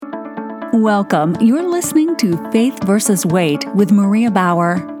Welcome. You're listening to Faith versus Weight with Maria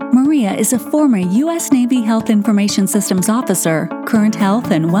Bauer. Maria is a former U.S. Navy Health Information Systems officer, current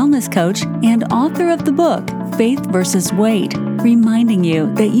health and wellness coach, and author of the book Faith versus Weight, reminding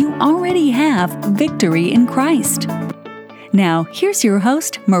you that you already have victory in Christ. Now, here's your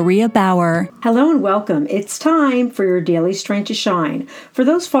host, Maria Bauer. Hello and welcome. It's time for your Daily Strength to Shine. For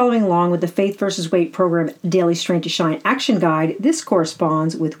those following along with the Faith vs. Weight program Daily Strength to Shine Action Guide, this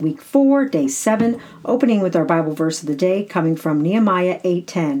corresponds with Week 4, Day 7, opening with our Bible verse of the day coming from Nehemiah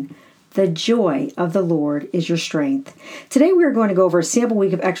 8:10. The joy of the Lord is your strength. Today we are going to go over a sample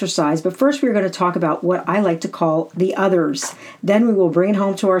week of exercise, but first we are going to talk about what I like to call the others. Then we will bring it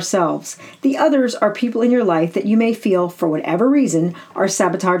home to ourselves. The others are people in your life that you may feel, for whatever reason, are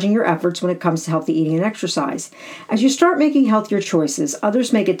sabotaging your efforts when it comes to healthy eating and exercise. As you start making healthier choices,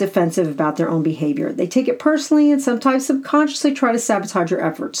 others may get defensive about their own behavior. They take it personally and sometimes subconsciously try to sabotage your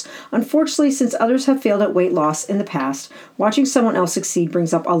efforts. Unfortunately, since others have failed at weight loss in the past, watching someone else succeed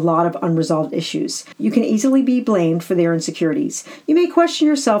brings up a lot of unresolved issues. You can easily be blamed for their insecurities. You may question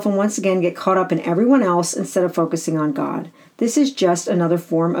yourself and once again get caught up in everyone else instead of focusing on God. This is just another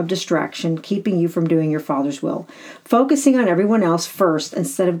form of distraction, keeping you from doing your Father's will. Focusing on everyone else first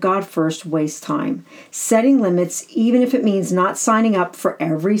instead of God first wastes time. Setting limits, even if it means not signing up for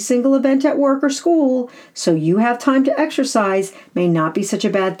every single event at work or school, so you have time to exercise, may not be such a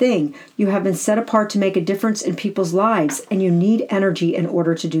bad thing. You have been set apart to make a difference in people's lives, and you need energy in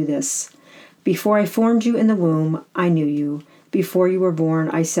order to do this. Before I formed you in the womb, I knew you. Before you were born,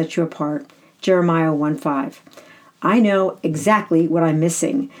 I set you apart. Jeremiah 1:5. I know exactly what I'm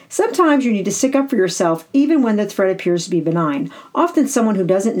missing. Sometimes you need to stick up for yourself even when the threat appears to be benign. Often someone who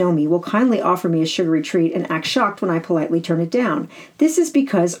doesn't know me will kindly offer me a sugary treat and act shocked when I politely turn it down. This is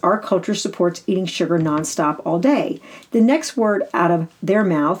because our culture supports eating sugar nonstop all day. The next word out of their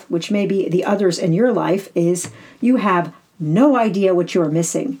mouth, which may be the others in your life, is you have no idea what you are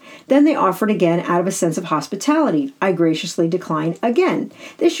missing. Then they offer it again out of a sense of hospitality. I graciously decline again.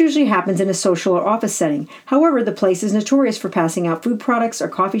 This usually happens in a social or office setting. However, the place is notorious for passing out food products or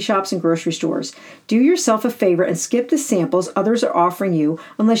coffee shops and grocery stores. Do yourself a favor and skip the samples others are offering you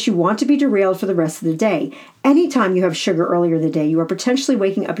unless you want to be derailed for the rest of the day. Anytime you have sugar earlier in the day, you are potentially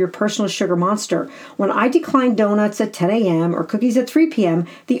waking up your personal sugar monster. When I decline donuts at 10 a.m. or cookies at 3 p.m.,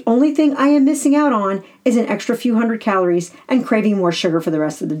 the only thing I am missing out on is an extra few hundred calories and craving more sugar for the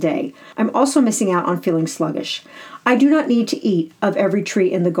rest of the day. I'm also missing out on feeling sluggish. I do not need to eat of every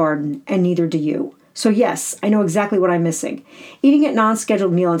tree in the garden, and neither do you. So yes, I know exactly what I'm missing. Eating at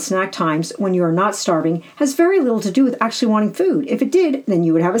non-scheduled meal and snack times when you are not starving has very little to do with actually wanting food. If it did, then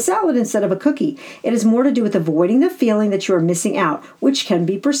you would have a salad instead of a cookie. It has more to do with avoiding the feeling that you are missing out, which can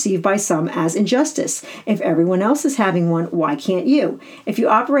be perceived by some as injustice. If everyone else is having one, why can't you? If you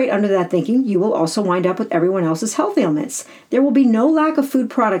operate under that thinking, you will also wind up with everyone else's health ailments. There will be no lack of food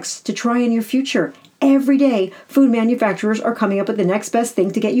products to try in your future. Every day, food manufacturers are coming up with the next best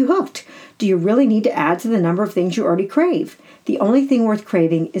thing to get you hooked. Do you really need to add to the number of things you already crave? The only thing worth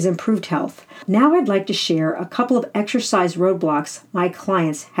craving is improved health. Now I'd like to share a couple of exercise roadblocks my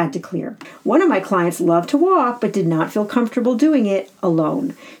clients had to clear. One of my clients loved to walk but did not feel comfortable doing it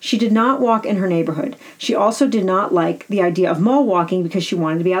alone. She did not walk in her neighborhood. She also did not like the idea of mall walking because she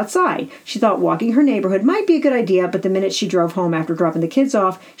wanted to be outside. She thought walking her neighborhood might be a good idea, but the minute she drove home after dropping the kids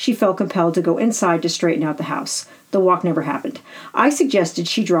off, she felt compelled to go inside to straighten out the house. The walk never happened. I suggested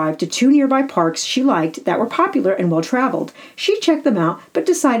she drive to 2 nearby parks she liked that were popular and well-traveled. She checked them out, but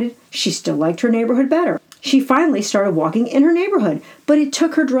decided she still liked her neighborhood better. She finally started walking in her neighborhood, but it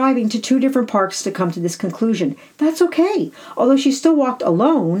took her driving to 2 different parks to come to this conclusion. That's okay. Although she still walked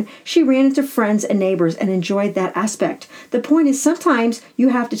alone, she ran into friends and neighbors and enjoyed that aspect. The point is sometimes you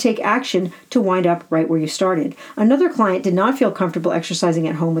have to take action to wind up right where you started. Another client did not feel comfortable exercising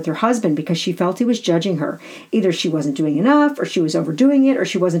at home with her husband because she felt he was judging her. Either she wasn't doing enough, or she was overdoing it, or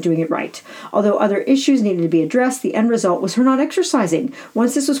she wasn't doing it right. Although other issues needed to be addressed, the end result was her not exercising.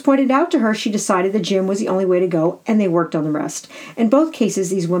 Once this was pointed out to her, she decided the gym was the only way to go, and they worked on the rest. In both cases,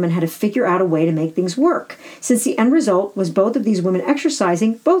 these women had to figure out a way to make things work. Since the end result was both of these women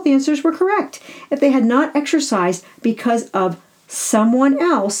exercising, both answers were correct. If they had not exercised because of someone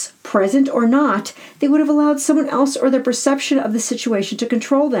else, present or not, they would have allowed someone else or their perception of the situation to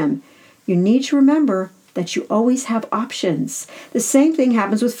control them. You need to remember that you always have options. The same thing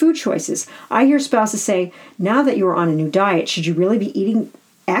happens with food choices. I hear spouses say, now that you are on a new diet, should you really be eating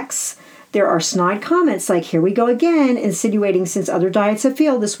X? There are snide comments like, here we go again, insinuating since other diets have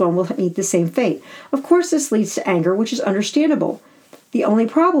failed, this one will meet the same fate. Of course, this leads to anger, which is understandable. The only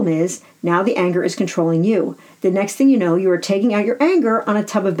problem is, now the anger is controlling you. The next thing you know, you are taking out your anger on a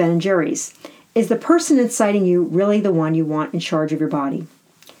tub of Ben & Jerry's. Is the person inciting you really the one you want in charge of your body?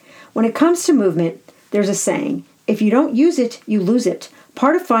 When it comes to movement, there's a saying, if you don't use it, you lose it.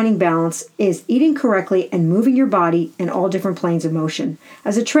 Part of finding balance is eating correctly and moving your body in all different planes of motion.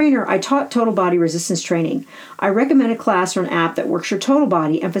 As a trainer, I taught total body resistance training. I recommend a class or an app that works your total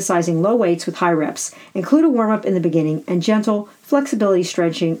body, emphasizing low weights with high reps. Include a warm-up in the beginning and gentle flexibility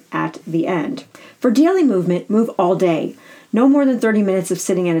stretching at the end. For daily movement, move all day. No more than 30 minutes of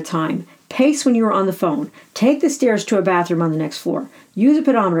sitting at a time. Pace when you are on the phone. Take the stairs to a bathroom on the next floor. Use a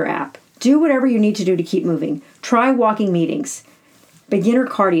pedometer app. Do whatever you need to do to keep moving. Try walking meetings. Beginner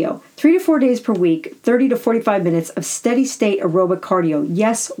cardio. 3 to 4 days per week, 30 to 45 minutes of steady state aerobic cardio.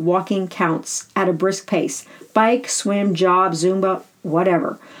 Yes, walking counts at a brisk pace. Bike, swim, jog, Zumba,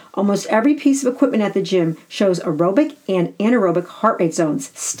 whatever. Almost every piece of equipment at the gym shows aerobic and anaerobic heart rate zones.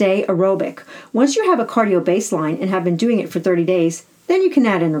 Stay aerobic. Once you have a cardio baseline and have been doing it for 30 days, then you can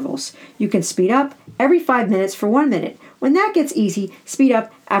add intervals. You can speed up every 5 minutes for 1 minute. When that gets easy, speed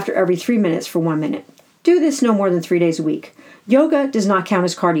up after every 3 minutes for 1 minute. Do this no more than 3 days a week. Yoga does not count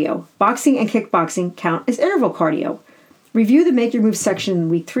as cardio. Boxing and kickboxing count as interval cardio. Review the Make Your Move section in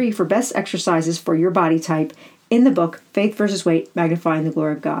week 3 for best exercises for your body type in the book, Faith vs. Weight, Magnifying the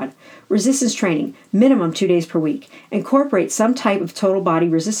Glory of God. Resistance training, minimum 2 days per week. Incorporate some type of total body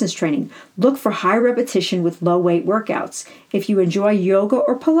resistance training. Look for high repetition with low weight workouts. If you enjoy yoga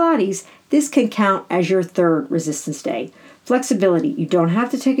or Pilates, this can count as your 3rd resistance day. Flexibility. You don't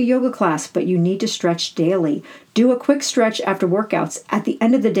have to take a yoga class, but you need to stretch daily. Do a quick stretch after workouts. At the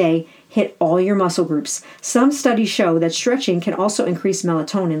end of the day, hit all your muscle groups. Some studies show that stretching can also increase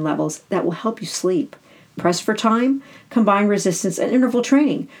melatonin levels that will help you sleep. Press for time. Combine resistance and interval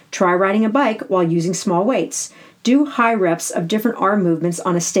training. Try riding a bike while using small weights. Do high reps of different arm movements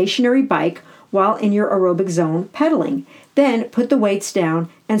on a stationary bike while in your aerobic zone pedaling. Then put the weights down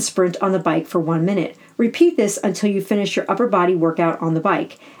and sprint on the bike for 1 minute. Repeat this until you finish your upper body workout on the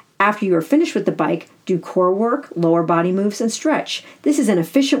bike. After you are finished with the bike, do core work, lower body moves, and stretch. This is an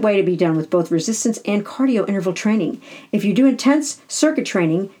efficient way to be done with both resistance and cardio interval training. If you do intense circuit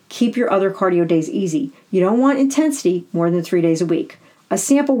training, keep your other cardio days easy. You don't want intensity more than 3 days a week. A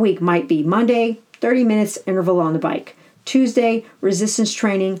sample week might be Monday, 30 minutes interval on the bike. Tuesday, resistance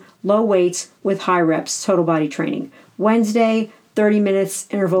training, low weights with high reps, total body training. Wednesday, 30 minutes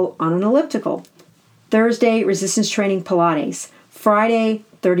interval on an elliptical. Thursday, resistance training, Pilates. Friday,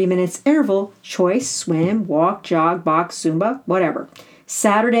 30 minutes interval, choice, swim, walk, jog, box, Zumba, whatever.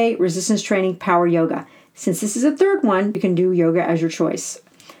 Saturday, resistance training, power yoga. Since this is a 3rd one, you can do yoga as your choice.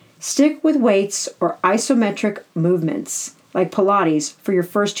 Stick with weights or isometric movements like Pilates for your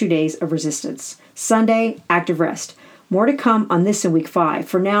first 2 days of resistance. Sunday, active rest. More to come on this in week 5.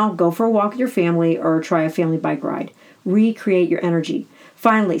 For now, go for a walk with your family or try a family bike ride. Recreate your energy.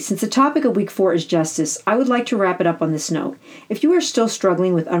 Finally, since the topic of week 4 is justice, I would like to wrap it up on this note. If you are still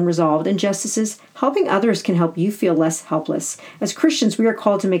struggling with unresolved injustices, helping others can help you feel less helpless. As Christians, we are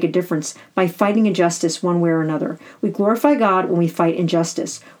called to make a difference by fighting injustice one way or another. We glorify God when we fight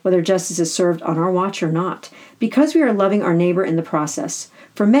injustice, whether justice is served on our watch or not, because we are loving our neighbor in the process.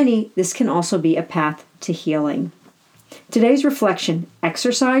 For many, this can also be a path to healing. Today's reflection,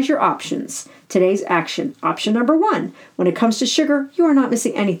 exercise your options. Today's action, option number 1. When it comes to sugar, you are not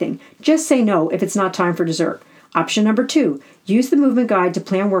missing anything. Just say no if it's not time for dessert. Option number 2, use the movement guide to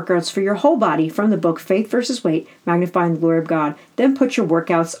plan workouts for your whole body from the book Faith vs. Weight, Magnifying the Glory of God. Then put your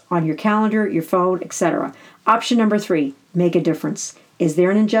workouts on your calendar, your phone, etc. Option number 3, make a difference. Is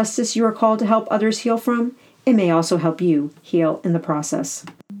there an injustice you are called to help others heal from? It may also help you heal in the process.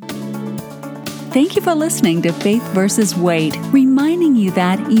 Thank you for listening to Faith vs. Weight, reminding you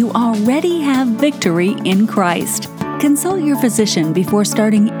that you already have victory in Christ. Consult your physician before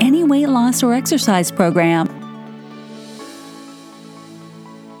starting any weight loss or exercise program.